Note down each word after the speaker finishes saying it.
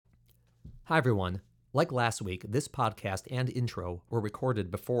Hi, everyone. Like last week, this podcast and intro were recorded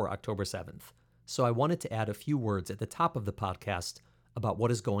before October 7th, so I wanted to add a few words at the top of the podcast about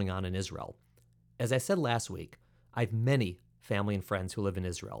what is going on in Israel. As I said last week, I have many family and friends who live in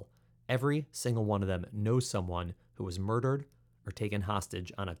Israel. Every single one of them knows someone who was murdered or taken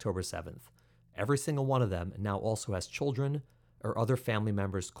hostage on October 7th. Every single one of them now also has children or other family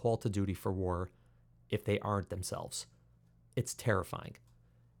members called to duty for war if they aren't themselves. It's terrifying.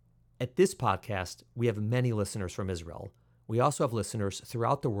 At this podcast, we have many listeners from Israel. We also have listeners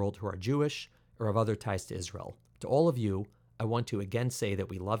throughout the world who are Jewish or have other ties to Israel. To all of you, I want to again say that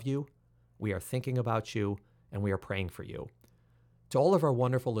we love you, we are thinking about you, and we are praying for you. To all of our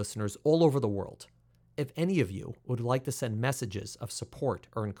wonderful listeners all over the world, if any of you would like to send messages of support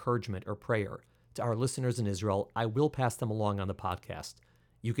or encouragement or prayer to our listeners in Israel, I will pass them along on the podcast.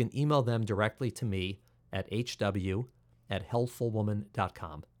 You can email them directly to me at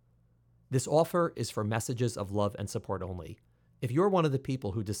hw@healthfulwoman.com. This offer is for messages of love and support only. If you're one of the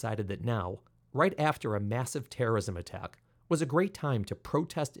people who decided that now, right after a massive terrorism attack, was a great time to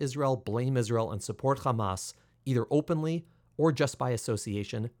protest Israel, blame Israel, and support Hamas, either openly or just by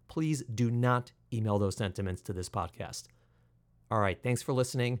association, please do not email those sentiments to this podcast. All right, thanks for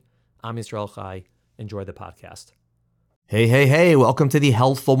listening. I'm Israel Chai. Enjoy the podcast. Hey, welcome to the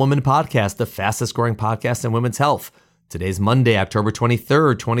Healthful Woman Podcast, the fastest growing podcast in women's health. Today's Monday, October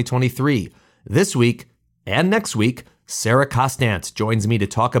 23rd, 2023. This week and next week, Sara Kostant joins me to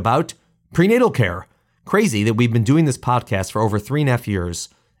talk about prenatal care. Crazy that we've been doing this podcast for over 3.5 years,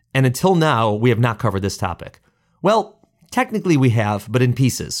 and until now, we have not covered this topic. Well, technically we have, but in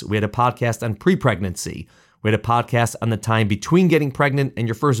pieces. We had a podcast on pre-pregnancy. We had a podcast on the time between getting pregnant and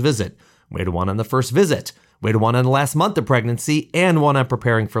your first visit. We had one on the first visit. We had one on the last month of pregnancy, and one on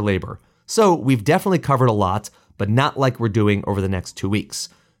preparing for labor. So we've definitely covered a lot, but not like we're doing over the next 2 weeks.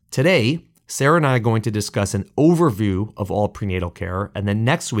 Today, Sara and I are going to discuss an overview of all prenatal care, and then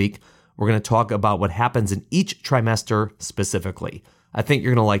next week, we're going to talk about what happens in each trimester specifically. I think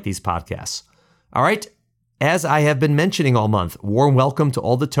you're going to like these podcasts. All right, as I have been mentioning all month, warm welcome to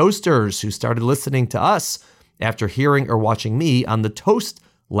all the toasters who started listening to us after hearing or watching me on the toast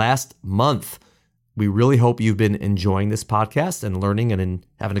last month. We really hope you've been enjoying this podcast and learning and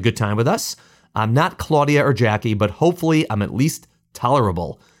having a good time with us. I'm not Claudia or Jackie, but hopefully I'm at least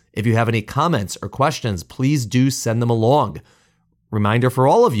tolerable. If you have any comments or questions, please do send them along. Reminder for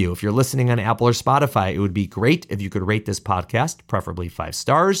all of you, if you're listening on Apple or Spotify, it would be great if you could rate this podcast, preferably 5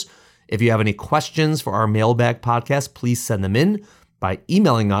 stars. If you have any questions for our mailbag podcast, please send them in by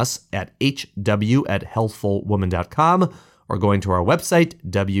emailing us at hw@healthfulwoman.com or going to our website,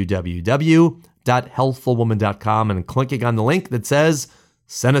 www.healthfulwoman.com, and clicking on the link that says,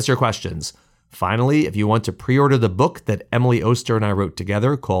 send us your questions. Finally, if you want to pre-order the book that Emily Oster and I wrote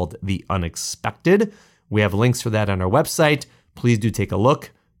together called The Unexpected, we have links for that on our website. Please do take a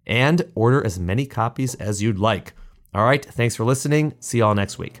look and order as many copies as you'd like. All right, thanks for listening. See you all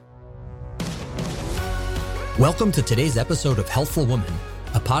next week. Welcome to today's episode of Healthful Woman,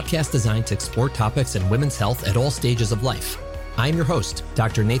 a podcast designed to explore topics in women's health at all stages of life. I'm your host,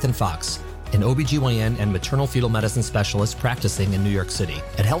 Dr. Nathan Fox, an OBGYN and maternal fetal medicine specialist practicing in New York City.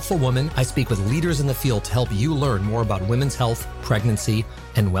 At Healthful Woman, I speak with leaders in the field to help you learn more about women's health, pregnancy,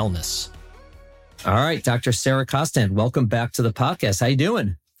 and wellness. All right, Dr. Sara Kostant, welcome back to the podcast. How you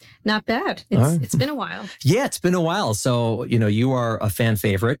doing? Not bad. It's been a while. Yeah, it's been a while. So, you are a fan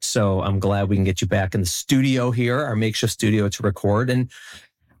favorite. So I'm glad we can get you back in the studio here, our makeshift studio to record. And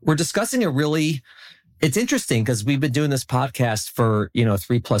we're discussing it's interesting because we've been doing this podcast for,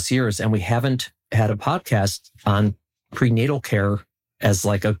 3+ years, and we haven't had a podcast on prenatal care as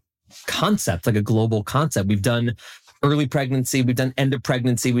like a concept, like a global concept. We've done early pregnancy, we've done end of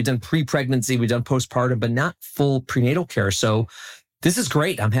pregnancy, we've done pre-pregnancy, we've done postpartum, but not full prenatal care. So this is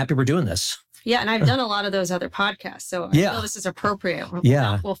great. I'm happy we're doing this. Yeah, and I've done a lot of those other podcasts, so I feel this is appropriate.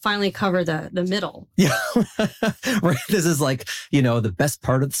 We'll finally cover the middle. Yeah, right. This is like, the best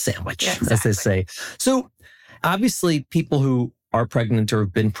part of the sandwich, as they say. So obviously people who are pregnant or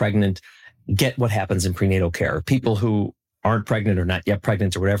have been pregnant get what happens in prenatal care. People who aren't pregnant or not yet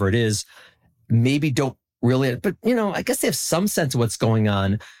pregnant or whatever it is, maybe don't really, but, I guess they have some sense of what's going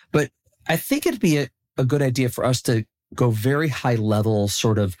on. But I think it'd be a good idea for us to go very high level,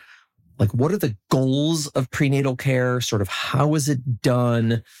 sort of, like, what are the goals of prenatal care? Sort of how is it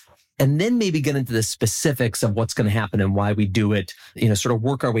done? And then maybe get into the specifics of what's going to happen and why we do it, sort of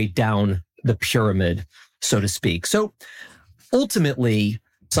work our way down the pyramid, so to speak. So ultimately,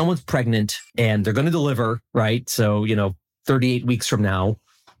 someone's pregnant and they're going to deliver, right? So, 38 weeks from now,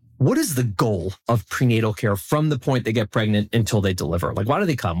 what is the goal of prenatal care from the point they get pregnant until they deliver? Like, why do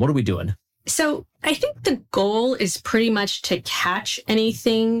they come? What are we doing? So I think the goal is pretty much to catch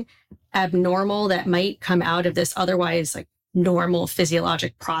anything abnormal that might come out of this otherwise like normal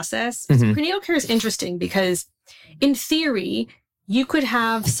physiologic process. Mm-hmm. So prenatal care is interesting because in theory, you could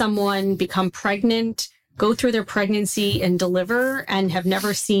have someone become pregnant, go through their pregnancy and deliver and have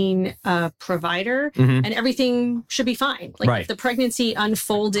never seen a provider, and everything should be fine. Like if the pregnancy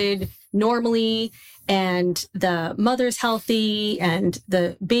unfolded normally and the mother's healthy and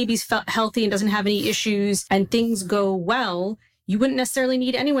the baby's healthy and doesn't have any issues and things go well, you wouldn't necessarily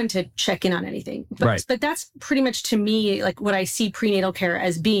need anyone to check in on anything. But that's pretty much to me, like what I see prenatal care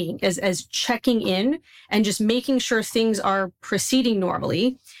as being, as checking in and just making sure things are proceeding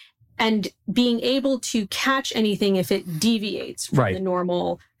normally and being able to catch anything if it deviates from the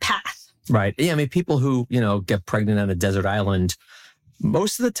normal path. Right. Yeah. I mean, people who, get pregnant on a desert island,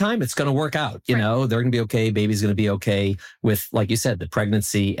 most of the time it's going to work out. You know, they're going to be okay. Baby's going to be okay with, like you said, the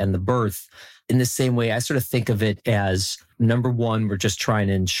pregnancy and the birth. In the same way, I sort of think of it as, number one, we're just trying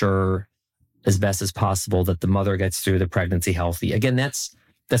to ensure as best as possible that the mother gets through the pregnancy healthy. Again, that's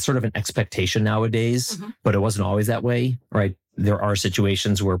sort of an expectation nowadays, but it wasn't always that way, right? There are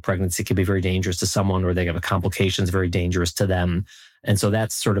situations where pregnancy can be very dangerous to someone, or they have complications very dangerous to them. And so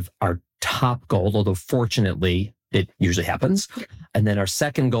that's sort of our top goal, although fortunately it usually happens. And then our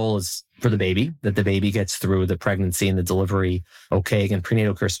second goal is for the baby, that the baby gets through the pregnancy and the delivery okay. Again,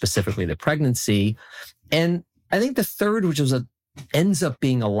 prenatal care, specifically the pregnancy. And I think the third, which ends up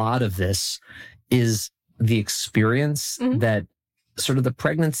being a lot of this, is the experience that sort of the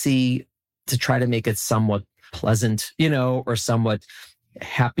pregnancy, to try to make it somewhat pleasant, or somewhat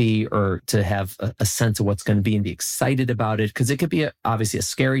happy, or to have a sense of what's going to be and be excited about it. Because it could be obviously a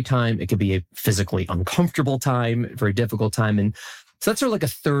scary time. It could be a physically uncomfortable time, a very difficult time. And so that's sort of like a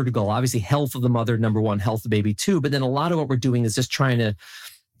third goal. Obviously, health of the mother, number one, health of the baby, two. But then a lot of what we're doing is just trying to,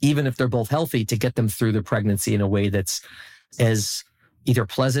 even if they're both healthy, to get them through the pregnancy in a way that's as either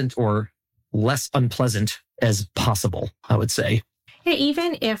pleasant or less unpleasant as possible, I would say. Yeah,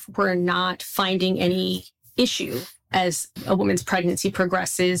 even if we're not finding any issue as a woman's pregnancy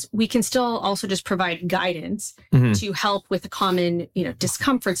progresses, we can still also just provide guidance to help with the common,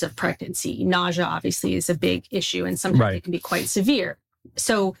 discomforts of pregnancy. Nausea obviously is a big issue, and sometimes it can be quite severe.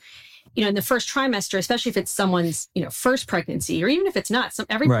 So, in the first trimester, especially if it's someone's, first pregnancy, or even if it's not,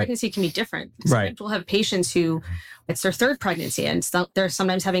 every pregnancy can be different. Sometimes we'll have patients who it's their third pregnancy and they're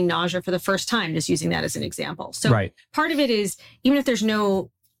sometimes having nausea for the first time, just using that as an example. So part of it is, even if there's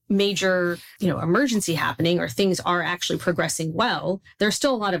no major, emergency happening or things are actually progressing well, there's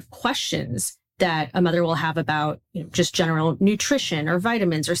still a lot of questions that a mother will have about, just general nutrition or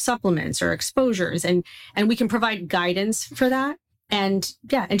vitamins or supplements or exposures. And we can provide guidance for that. And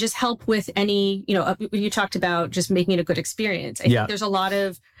just help with any, you talked about just making it a good experience. I think there's a lot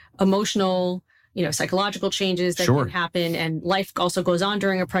of emotional, psychological changes that can happen, and life also goes on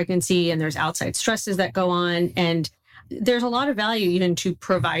during a pregnancy, and there's outside stresses that go on. And there's a lot of value even to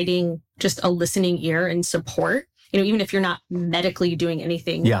providing just a listening ear and support, even if you're not medically doing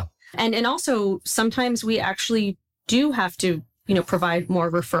anything. Yeah. And also sometimes we actually do have to, provide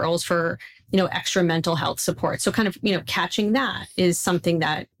more referrals for, extra mental health support. So kind of, catching that is something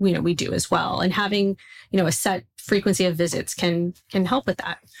that, we do as well. And having, a set frequency of visits can help with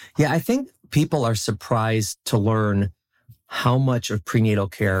that. Yeah, I think people are surprised to learn how much of prenatal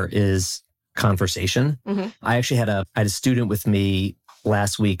care is conversation. I actually had a student with me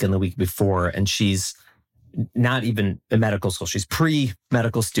last week and the week before, and she's not even in medical school. She's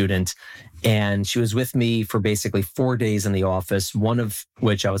pre-medical student. And she was with me for basically 4 days in the office, one of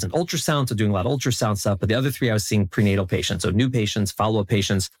which I was in ultrasound, so doing a lot of ultrasound stuff. But the other 3, I was seeing prenatal patients, so new patients, follow-up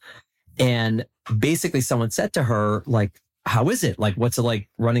patients. And basically someone said to her, like, how is it? Like, what's it like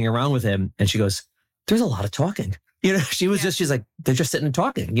running around with him? And she goes, there's a lot of talking. She's like, they're just sitting and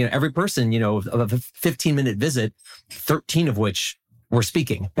talking. Every person, of a 15-minute visit, 13 of which we're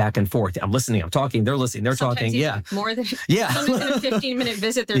speaking back and forth. I'm listening, I'm talking, they're listening, they're sometimes talking. More than sometimes in a 15-minute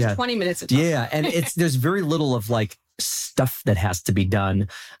visit, there's 20 minutes of talking. Yeah. And there's very little of like stuff that has to be done.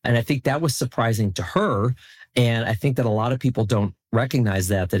 And I think that was surprising to her. And I think that a lot of people don't recognize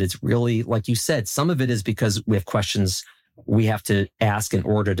that it's really, like you said, some of it is because we have questions we have to ask in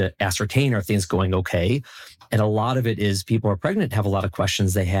order to ascertain, are things going okay? And a lot of it is people are pregnant, have a lot of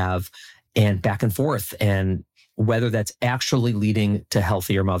questions they have, and back and forth. And whether that's actually leading to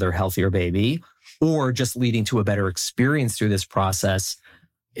healthier mother, healthier baby, or just leading to a better experience through this process,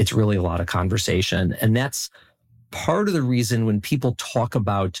 it's really a lot of conversation. And that's part of the reason when people talk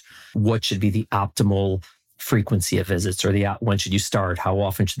about what should be the optimal frequency of visits, or when should you start, how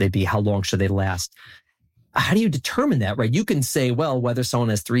often should they be, how long should they last, how do you determine that, right? You can say, well, whether someone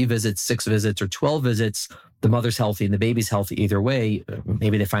has 3 visits, 6 visits, or 12 visits, the mother's healthy and the baby's healthy either way.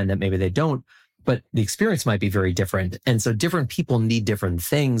 Maybe they find that, maybe they don't. But the experience might be very different. And so different people need different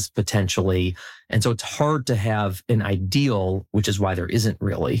things potentially. And so it's hard to have an ideal, which is why there isn't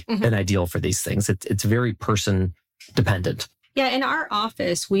really an ideal for these things. It's very person dependent. Yeah, in our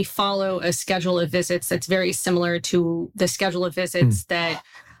office, we follow a schedule of visits that's very similar to the schedule of visits that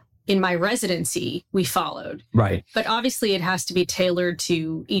in my residency we followed. Right. But obviously it has to be tailored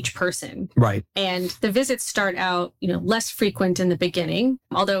to each person. Right. And the visits start out, less frequent in the beginning,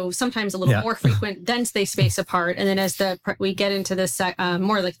 although sometimes a little more frequent, then they space apart. And then as we get into the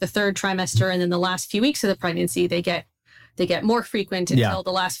more like the 3rd trimester and then the last few weeks of the pregnancy, they get more frequent until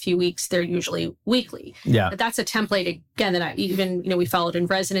the last few weeks. They're usually weekly. Yeah. But that's a template, again, that we followed in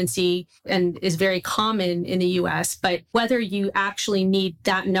residency and is very common in the US. But whether you actually need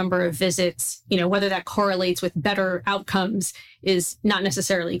that number of visits, whether that correlates with better outcomes is not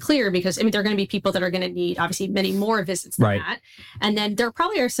necessarily clear because, there are going to be people that are going to need, obviously, many more visits than that. And then there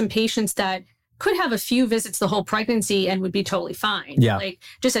probably are some patients that could have a few visits the whole pregnancy and would be totally fine. Yeah. Like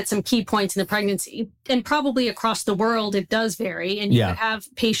just at some key points in the pregnancy. And probably across the world, it does vary. And you could have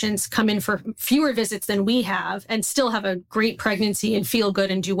patients come in for fewer visits than we have and still have a great pregnancy and feel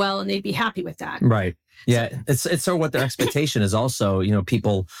good and do well. And they'd be happy with that. Right. Yeah. It's sort of what their expectation is also,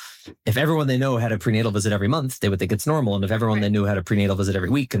 people, if everyone they know had a prenatal visit every month, they would think it's normal. And if everyone they knew had a prenatal visit every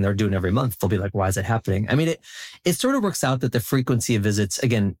week and they're doing every month, they'll be like, why is it happening? It sort of works out that the frequency of visits,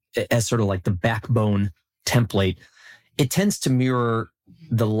 again, as sort of like the backbone template, it tends to mirror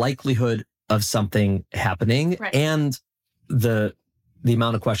the likelihood of something happening and the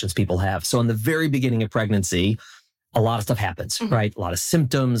amount of questions people have. So in the very beginning of pregnancy, a lot of stuff happens, right? A lot of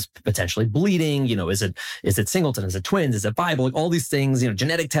symptoms, potentially bleeding, is it singleton? Is it twins? Is it Bible? Like all these things,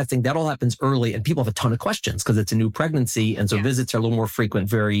 genetic testing, that all happens early and people have a ton of questions because it's a new pregnancy. And so visits are a little more frequent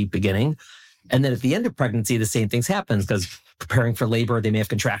very beginning. And then at the end of pregnancy, the same things happens because preparing for labor, they may have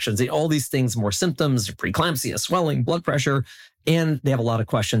contractions, all these things, more symptoms, preeclampsia, swelling, blood pressure, and they have a lot of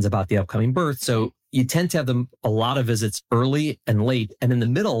questions about the upcoming birth. So you tend to have a lot of visits early and late. And in the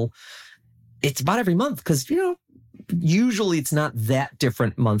middle, it's about every month because, usually it's not that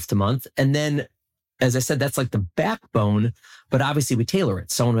different month to month. And then, as I said, that's like the backbone, but obviously we tailor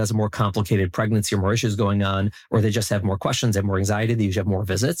it. Someone who has a more complicated pregnancy or more issues going on, or they just have more questions, have more anxiety, they usually have more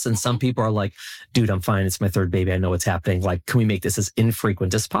visits. And some people are like, dude, I'm fine. It's my 3rd baby. I know what's happening. Like, can we make this as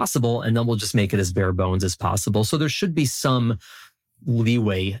infrequent as possible? And then we'll just make it as bare bones as possible. So there should be some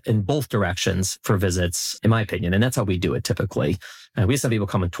leeway in both directions for visits, in my opinion. And that's how we do it typically. We have some people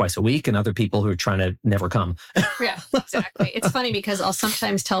coming twice a week and other people who are trying to never come. Yeah, exactly. It's funny because I'll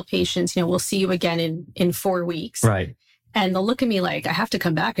sometimes tell patients, we'll see you again in 4 weeks. Right. And they'll look at me like, I have to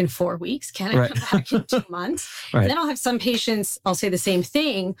come back in 4 weeks. Can I come back in 2 months? And then I'll have some patients, I'll say the same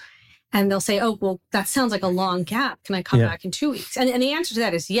thing. And they'll say, oh, well, that sounds like a long gap. Can I come back in 2 weeks? And the answer to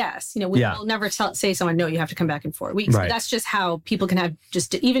that is yes. We will never say someone, no, you have to come back in 4 weeks. But that's just how people can have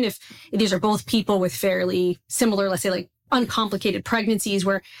even if these are both people with fairly similar, let's say like uncomplicated pregnancies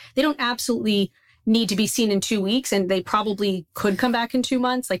where they don't absolutely need to be seen in 2 weeks and they probably could come back in 2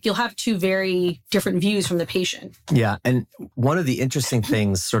 months. Like you'll have 2 very different views from the patient. Yeah. And one of the interesting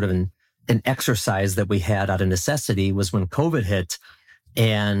things sort of an exercise that we had out of necessity was when COVID hit.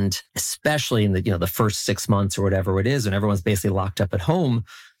 And especially in the first 6 months or whatever it is, when everyone's basically locked up at home,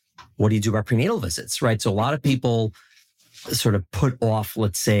 what do you do about prenatal visits, right? So a lot of people sort of put off,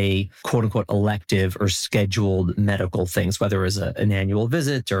 let's say, quote unquote, elective or scheduled medical things, whether it was an annual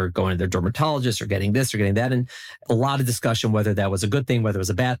visit or going to their dermatologist or getting this or getting that. And a lot of discussion, whether that was a good thing, whether it was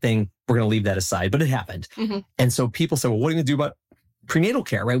a bad thing, we're going to leave that aside, but it happened. And so people say, well, what are you going to do about prenatal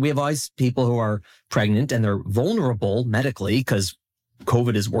care, right? We have always people who are pregnant and they're vulnerable medically because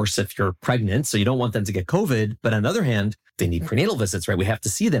COVID is worse if you're pregnant. So you don't want them to get COVID. But on the other hand, they need prenatal visits, right? We have to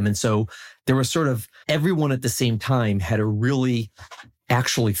see them. And so there was sort of everyone at the same time had to really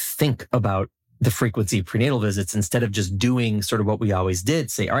actually think about the frequency of prenatal visits instead of just doing sort of what we always did,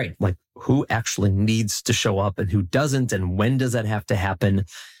 say, all right, like who actually needs to show up and who doesn't, and when does that have to happen?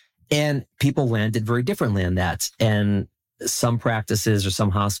 And people landed very differently on that. And some practices or some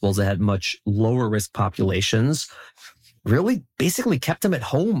hospitals that had much lower risk populations really basically kept them at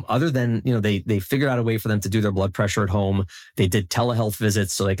home other than, they figured out a way for them to do their blood pressure at home. They did telehealth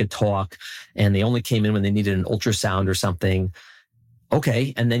visits so they could talk, and they only came in when they needed an ultrasound or something.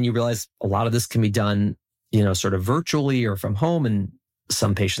 Okay. And then you realize a lot of this can be done, sort of virtually or from home. And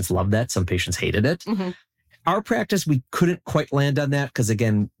some patients loved that. Some patients hated it. Our practice, we couldn't quite land on that because,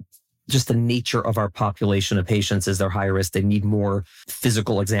 again, just the nature of our population of patients is they're higher risk. They need more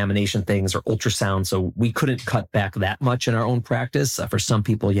physical examination things or ultrasound. So we couldn't cut back that much in our own practice. For some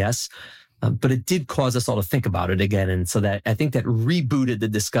people, yes. But it did cause us all to think about it again. And so that I think that rebooted the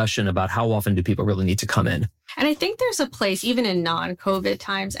discussion about how often do people really need to come in. And I think there's a place, even in non-COVID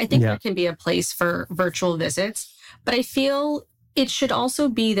times, I think there can be a place for virtual visits. But I feel it should also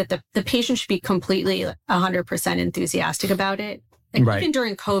be that the patient should be completely 100% enthusiastic about it. Like even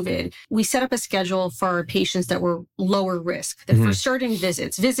during COVID, we set up a schedule for our patients that were lower risk, that for certain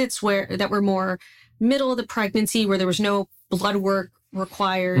visits that were more middle of the pregnancy, where there was no blood work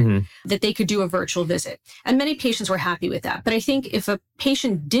required, that they could do a virtual visit. And many patients were happy with that. But I think if a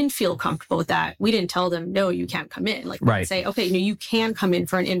patient didn't feel comfortable with that, we didn't tell them, no, you can't come in. Like we'd say, okay, you can come in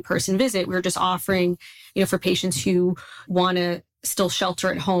for an in-person visit. We're just offering, for patients who want to still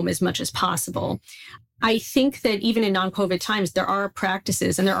shelter at home as much as possible. I think that even in non-COVID times, there are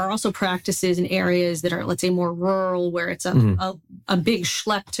practices, and there are also practices in areas that are, let's say, more rural, where it's a big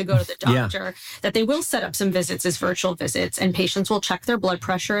schlep to go to the doctor, that they will set up some visits as virtual visits, and patients will check their blood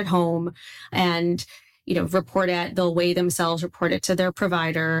pressure at home and, they'll weigh themselves, report it to their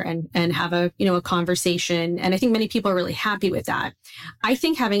provider and have a conversation. And I think many people are really happy with that. I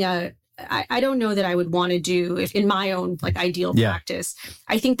think having I don't know that I would want to do, if in my own ideal practice.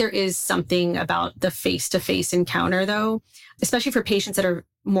 I think there is something about the face-to-face encounter, though, especially for patients that are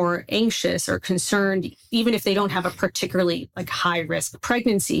more anxious or concerned, even if they don't have a particularly high risk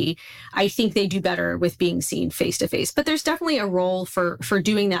pregnancy. I think they do better with being seen face-to-face. But there's definitely a role for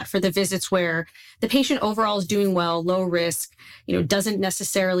doing that for the visits where the patient overall is doing well, low risk, doesn't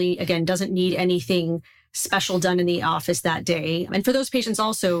need anything special done in the office that day. And for those patients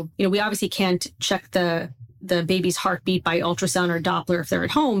also, we obviously can't check the baby's heartbeat by ultrasound or Doppler if they're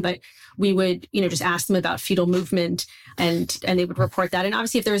at home, but we would, just ask them about fetal movement and they would report that. And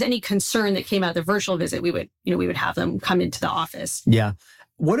obviously if there was any concern that came out of the virtual visit, we would have them come into the office. Yeah.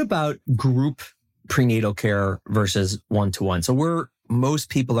 What about group prenatal care versus one-to-one? So most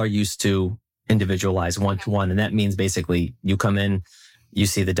people are used to individualized one-to-one, and that means basically you come in, you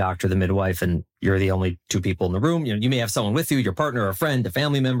see the doctor, the midwife, and you're the only two people in the room. You may have someone with you, your partner, a friend, a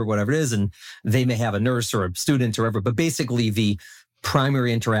family member, whatever it is, and they may have a nurse or a student or whatever. But basically, the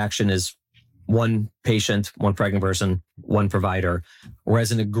primary interaction is one patient, one pregnant person, one provider.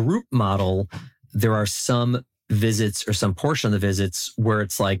 Whereas in a group model, there are some visits or some portion of the visits where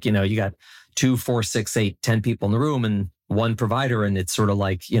it's you got 2, 4, 6, 8, 10 people in the room and one provider, and it's sort of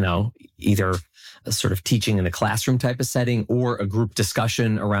either a sort of teaching in a classroom type of setting or a group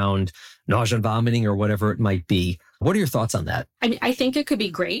discussion around nausea and vomiting or whatever it might be. What are your thoughts on that? I mean, I think it could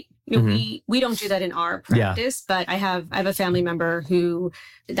be great. We don't do that in our practice, but I have a family member who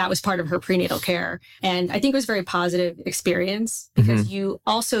that was part of her prenatal care. And I think it was a very positive experience because you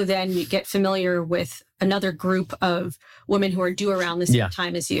also then you get familiar with another group of women who are due around the same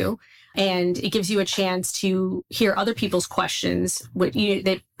time as you. And it gives you a chance to hear other people's questions.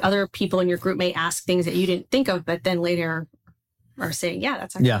 That other people in your group may ask things that you didn't think of, but then later are saying,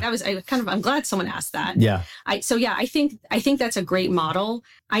 that was I'm glad someone asked that. Yeah. I think that's a great model.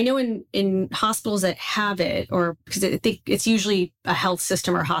 I know in hospitals that have it, or because I think it's usually a health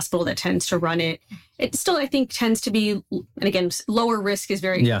system or hospital that tends to run it. It still, I think, tends to be, and again, lower risk is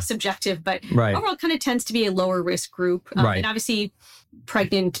very subjective, but overall kind of tends to be a lower risk group. And obviously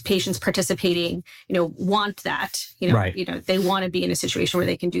pregnant patients participating, want that, they want to be in a situation where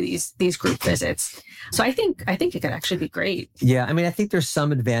they can do these group visits. So I think it could actually be great. Yeah. I mean, I think there's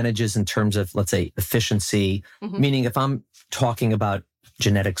some advantages in terms of, let's say, efficiency, meaning if I'm talking about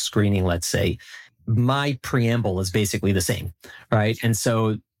genetic screening, let's say, my preamble is basically the same, right? And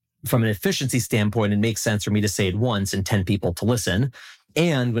so from an efficiency standpoint, it makes sense for me to say it once and 10 people to listen.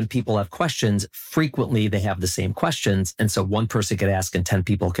 And when people have questions, frequently they have the same questions. And so one person could ask and 10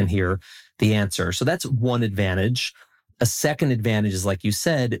 people can hear the answer. So that's one advantage. A second advantage is, like you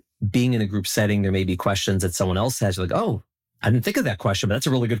said, being in a group setting, there may be questions that someone else has. You're like, oh, I didn't think of that question, but that's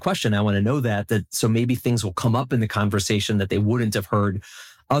a really good question. I want to know that. So maybe things will come up in the conversation that they wouldn't have heard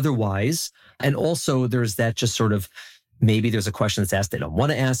otherwise. And also there's that just sort of, maybe there's a question that's asked they don't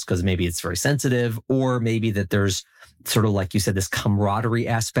want to ask because maybe it's very sensitive, or maybe that there's sort of, like you said, this camaraderie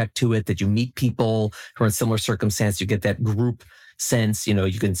aspect to it, that you meet people who are in similar circumstance, you get that group sense,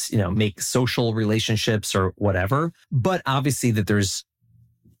 you can, make social relationships or whatever. But obviously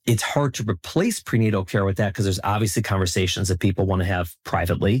it's hard to replace prenatal care with that because there's obviously conversations that people want to have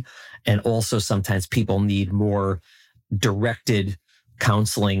privately. And also sometimes people need more directed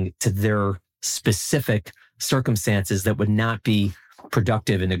counseling to their specific circumstances that would not be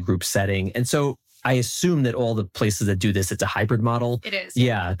productive in a group setting. And so I assume that all the places that do this, it's a hybrid model. It is.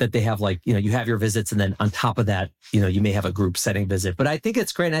 Yeah, that they have like, you have your visits and then on top of that, you may have a group setting visit. But I think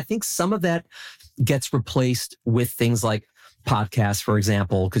it's great. And I think some of that gets replaced with things like podcasts, for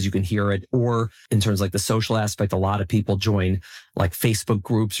example, because you can hear it. Or in terms of like the social aspect, a lot of people join like Facebook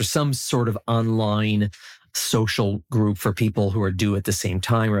groups or some sort of online social group for people who are due at the same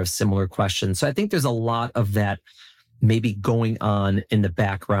time or have similar questions. So I think there's a lot of that maybe going on in the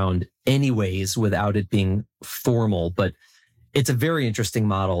background anyways, without it being formal. But it's a very interesting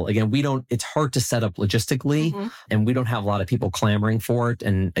model. Again, it's hard to set up logistically, and we don't have a lot of people clamoring for it.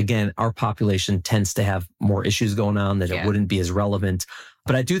 And again, our population tends to have more issues going on that it wouldn't be as relevant.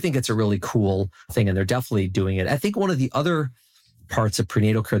 But I do think it's a really cool thing, and they're definitely doing it. I think one of the other parts of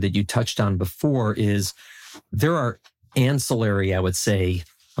prenatal care that you touched on before is there are ancillary, I would say,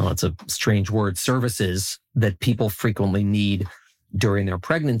 it's a strange word, services that people frequently need during their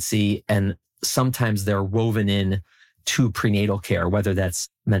pregnancy. And sometimes they're woven in to prenatal care, whether that's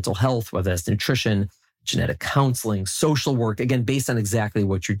mental health, whether that's nutrition, genetic counseling, social work, again, based on exactly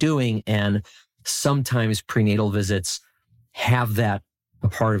what you're doing. And sometimes prenatal visits have that a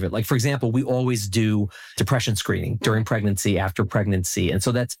part of it. Like, for example, we always do depression screening during pregnancy, after pregnancy. And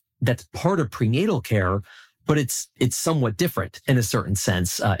so that's part of prenatal care, but it's somewhat different in a certain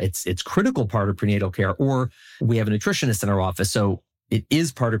sense. It's critical part of prenatal care. Or we have a nutritionist in our office. So it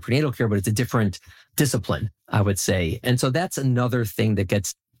is part of prenatal care, but it's a different discipline, I would say. And so that's another thing that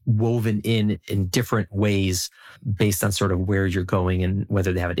gets woven in different ways based on sort of where you're going and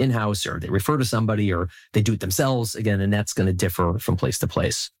whether they have it in-house or they refer to somebody or they do it themselves again. And that's going to differ from place to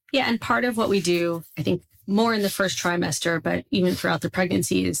place. Yeah. And part of what we do, I think more in the first trimester, but even throughout the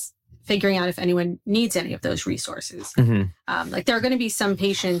pregnancy, is figuring out if anyone needs any of those resources. Like there are going to be some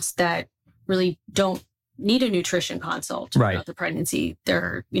patients that really don't need a nutrition consult throughout the pregnancy.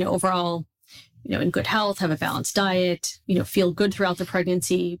 They're, overall, in good health, have a balanced diet, feel good throughout the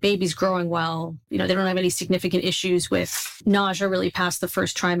pregnancy, baby's growing well, they don't have any significant issues with nausea really past the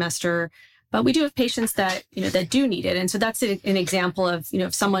first trimester. But we do have patients that, that do need it. And so that's an example of,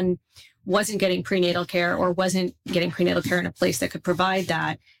 if someone wasn't getting prenatal care or wasn't getting prenatal care in a place that could provide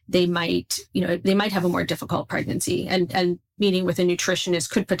that, they might have a more difficult pregnancy, and meeting with a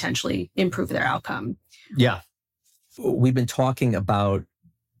nutritionist could potentially improve their outcome. Yeah. We've been talking about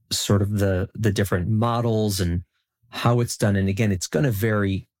sort of the different models and how it's done. And again, it's going to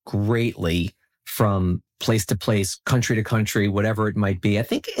vary greatly from place to place, country to country, whatever it might be. I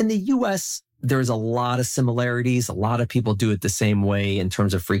think in the US, there's a lot of similarities. A lot of people do it the same way in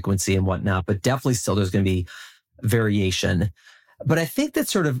terms of frequency and whatnot, but definitely still there's going to be variation. But I think that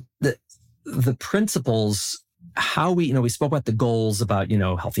sort of the principles, how we spoke about the goals about,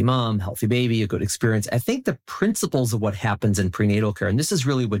 healthy mom, healthy baby, a good experience. I think the principles of what happens in prenatal care, and this is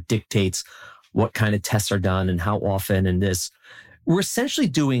really what dictates what kind of tests are done and how often and this, we're essentially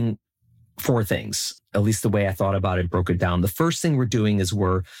doing four things, at least the way I thought about it, broke it down. The first thing we're doing is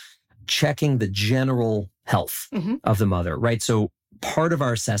we're checking the general health of the mother, right? So part of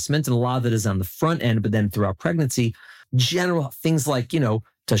our assessment, and a lot of it is on the front end, but then throughout pregnancy, general things like,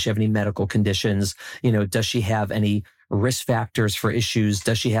 does she have any medical conditions? Does she have any risk factors for issues?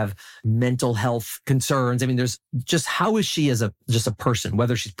 Does she have mental health concerns? I mean, there's just, how is she as just a person,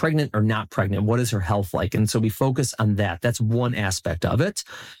 whether she's pregnant or not pregnant? What is her health like? And so we focus on that. That's one aspect of it.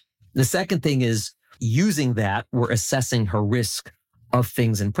 The second thing is using that, we're assessing her risk of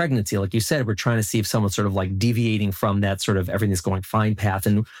things in pregnancy. Like you said, we're trying to see if someone's sort of like deviating from that sort of everything's going fine path.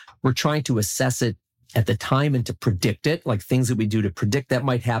 And we're trying to assess it at the time and to predict it, like things that we do to predict that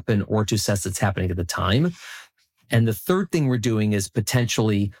might happen or to assess it's happening at the time. And the third thing we're doing is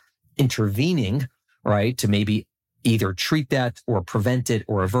potentially intervening, right? To maybe either treat that or prevent it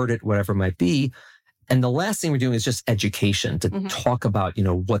or avert it, whatever it might be. And the last thing we're doing is just education to talk about,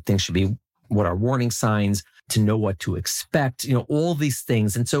 what things should be, what are warning signs, to know what to expect, all these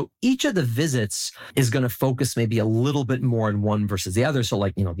things. And so each of the visits is going to focus maybe a little bit more on one versus the other. So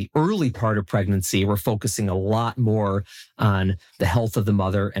like, the early part of pregnancy, we're focusing a lot more on the health of the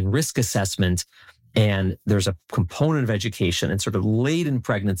mother and risk assessment. And there's a component of education. And sort of late in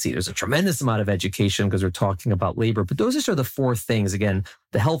pregnancy, there's a tremendous amount of education because we're talking about labor. But those are sort of the four things. Again,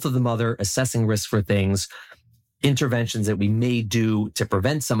 the health of the mother, assessing risk for things, interventions that we may do to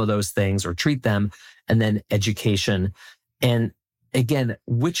prevent some of those things or treat them, and then education. And again,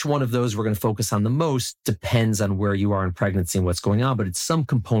 which one of those we're going to focus on the most depends on where you are in pregnancy and what's going on, but it's some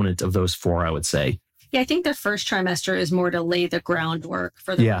component of those four, I would say. Yeah, I think the first trimester is more to lay the groundwork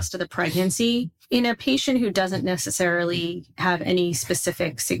for the rest of the pregnancy. In a patient who doesn't necessarily have any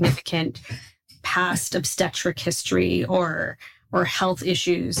specific significant past obstetric history or health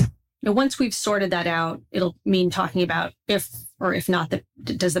issues, once we've sorted that out, it'll mean talking about if or if not,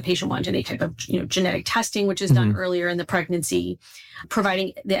 does the patient want any type of genetic testing, which is done earlier in the pregnancy,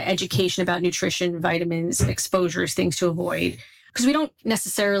 providing the education about nutrition, vitamins, exposures, things to avoid, because we don't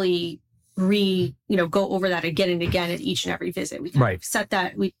necessarily go over that again and again at each and every visit. We kind of set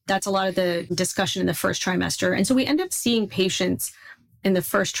that. That's a lot of the discussion in the first trimester, and so we end up seeing patients in the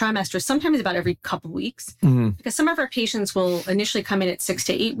first trimester, sometimes about every couple of weeks, because some of our patients will initially come in at 6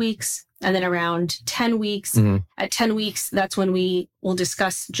 to 8 weeks, and then around 10 weeks. At 10 weeks, that's when we will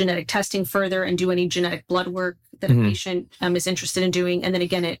discuss genetic testing further and do any genetic blood work that a patient is interested in doing. And then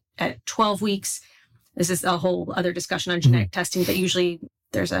again, at 12 weeks, this is a whole other discussion on genetic testing, but usually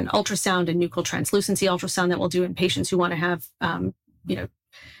there's an ultrasound and nuchal translucency ultrasound that we'll do in patients who want to have,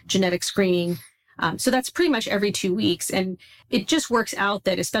 genetic screening. So that's pretty much every 2 weeks. And it just works out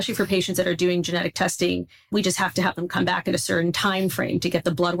that, especially for patients that are doing genetic testing, we just have to have them come back at a certain time frame to get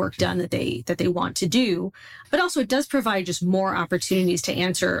the blood work done that they want to do. But also it does provide just more opportunities to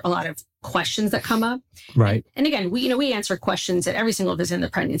answer a lot of questions that come up. Right. And again, we answer questions at every single visit in the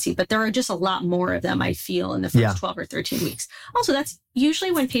pregnancy, but there are just a lot more of them, I feel, in the first 12 or 13 weeks. Also, that's usually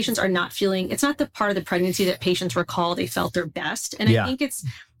when patients are not feeling, it's not the part of the pregnancy that patients recall they felt their best. And I think it's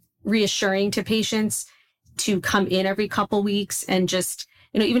reassuring to patients to come in every couple weeks and just,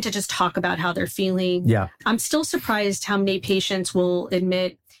 even to just talk about how they're feeling. Yeah. I'm still surprised how many patients will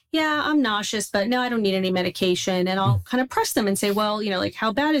admit, yeah, I'm nauseous, but no, I don't need any medication. And I'll kind of press them and say, well,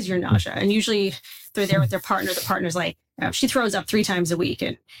 how bad is your nausea? And usually they're there with their partner. The partner's like, she throws up 3 times a week.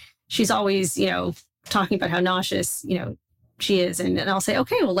 And she's always, talking about how nauseous, she is. And I'll say,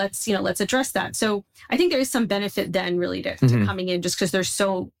 okay, well, let's address that. So I think there is some benefit then really to coming in, just because there's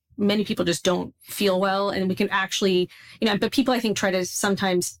so many people just don't feel well, and we can actually, but people I think try to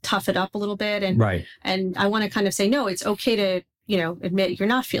sometimes tough it up a little bit. And and I want to kind of say, no, it's okay to, admit you're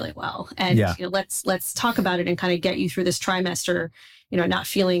not feeling well. And let's talk about it and kind of get you through this trimester, not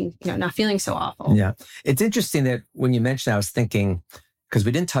feeling so awful. Yeah. It's interesting that when you mentioned, I was thinking, because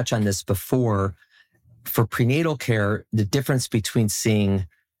we didn't touch on this before, for prenatal care, the difference between seeing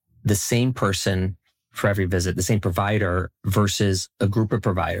the same person for every visit, the same provider versus a group of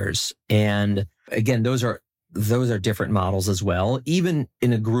providers. And again, those are different models as well, even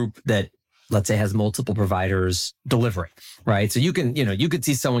in a group that, let's say, has multiple providers delivering, right? So you could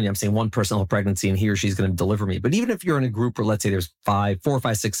see someone, I'm saying one person whole pregnancy and he or she's going to deliver me. But even if you're in a group where, let's say, there's 4,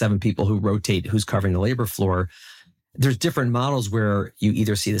 5, 6, 7 people who rotate, who's covering the labor floor, there's different models where you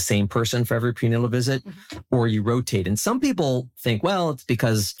either see the same person for every prenatal visit or you rotate. And some people think, well, it's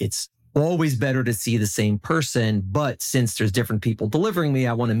because it's always better to see the same person, but since there's different people delivering me,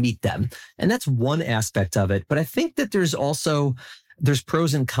 I want to meet them. And that's one aspect of it. But I think that there's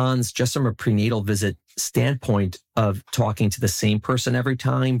pros and cons just from a prenatal visit standpoint of talking to the same person every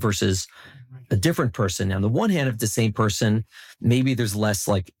time versus a different person. Now, on the one hand, if the same person, maybe there's less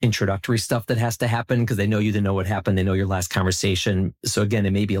like introductory stuff that has to happen because they know you, they know what happened, they know your last conversation. So again,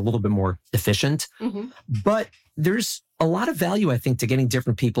 it may be a little bit more efficient, but there's a lot of value, I think, to getting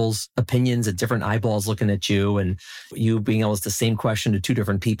different people's opinions and different eyeballs looking at you, and you being able to ask the same question to 2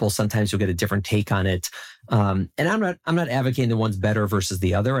 different people. Sometimes you'll get a different take on it. And I'm not advocating the one's better versus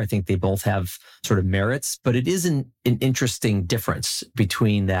the other. I think they both have sort of merits, but it is an interesting difference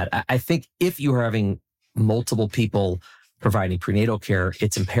between that. I think if you are having multiple people providing prenatal care,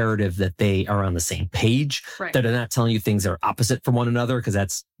 it's imperative that they are on the same page, that they're not telling you things that are opposite from one another, because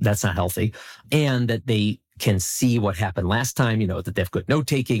that's not healthy, and that they can see what happened last time, that they have good note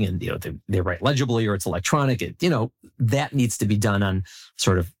taking and, they write legibly or it's electronic. That needs to be done on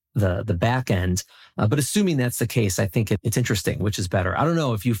sort of the back end. But assuming that's the case, I think it's interesting, which is better. I don't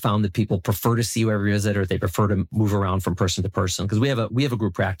know if you found that people prefer to see you every visit or they prefer to move around from person to person, because we have a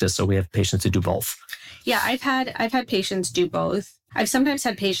group practice. So we have patients who do both. Yeah, I've had patients do both. I've sometimes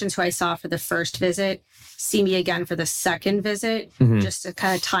had patients who I saw for the first visit see me again for the second visit, just to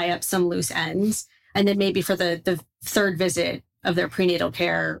kind of tie up some loose ends. And then maybe for the third visit of their prenatal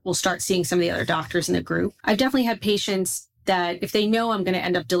care, we'll start seeing some of the other doctors in the group. I've definitely had patients that if they know I'm going to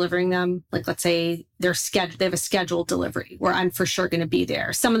end up delivering them, like let's say they have a scheduled delivery where I'm for sure going to be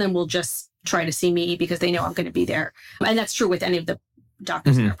there. Some of them will just try to see me because they know I'm going to be there. And that's true with any of the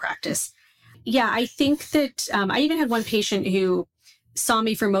doctors in our practice. Yeah, I think that I even had one patient who saw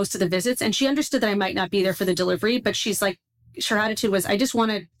me for most of the visits, and she understood that I might not be there for the delivery, but she's like, her attitude was, I just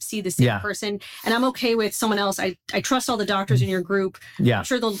want to see the same person, and I'm okay with someone else. I trust all the doctors in your group. Yeah. I'm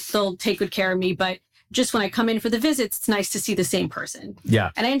sure they'll take good care of me, but just when I come in for the visits, it's nice to see the same person.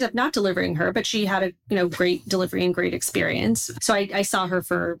 Yeah. And I ended up not delivering her, but she had a great delivery and great experience. So I saw her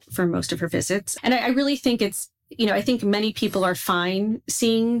for most of her visits. And I really think it's, I think many people are fine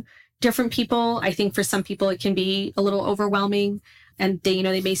seeing different people. I think for some people, it can be a little overwhelming and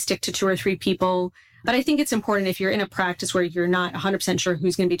they may stick to 2 or 3 people. But I think it's important if you're in a practice where you're not 100% sure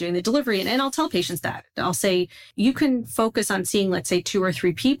who's going to be doing the delivery. And I'll tell patients that. I'll say, you can focus on seeing, let's say, 2 or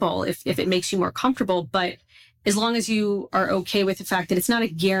 3 people if it makes you more comfortable. But as long as you are okay with the fact that it's not a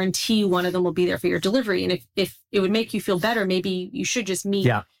guarantee one of them will be there for your delivery. And if it would make you feel better, maybe you should just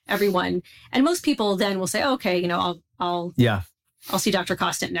meet everyone. And most people then will say, okay, I'll see Dr.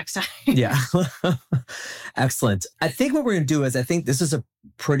 Kostant next time. Yeah. Excellent. I think what we're going to do is, I think this is a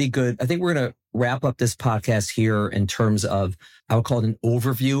pretty good, I think we're going to wrap up this podcast here in terms of, I would call it an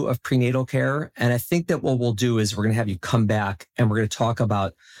overview of prenatal care. And I think that what we'll do is we're going to have you come back and we're going to talk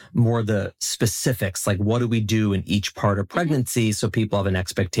about more of the specifics, like what do we do in each part of pregnancy so people have an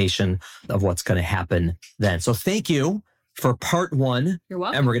expectation of what's going to happen then. So thank you for part 1. You're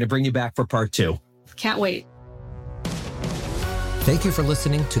welcome. And we're going to bring you back for part 2. Can't wait. Thank you for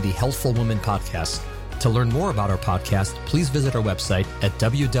listening to the Healthful Woman podcast. To learn more about our podcast, please visit our website at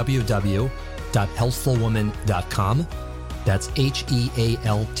www.healthfulwoman.com. That's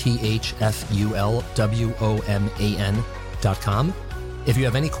HEALTHFULWOMAN.com. If you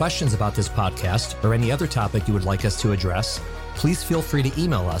have any questions about this podcast or any other topic you would like us to address, please feel free to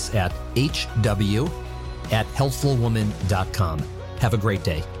email us at hw@healthfulwoman.com. Have a great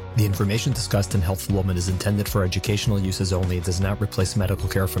day. The information discussed in Healthful Woman is intended for educational uses only and does not replace medical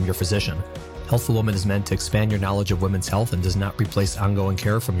care from your physician. Healthful Woman is meant to expand your knowledge of women's health and does not replace ongoing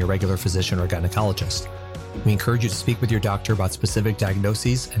care from your regular physician or gynecologist. We encourage you to speak with your doctor about specific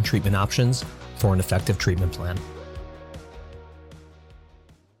diagnoses and treatment options for an effective treatment plan.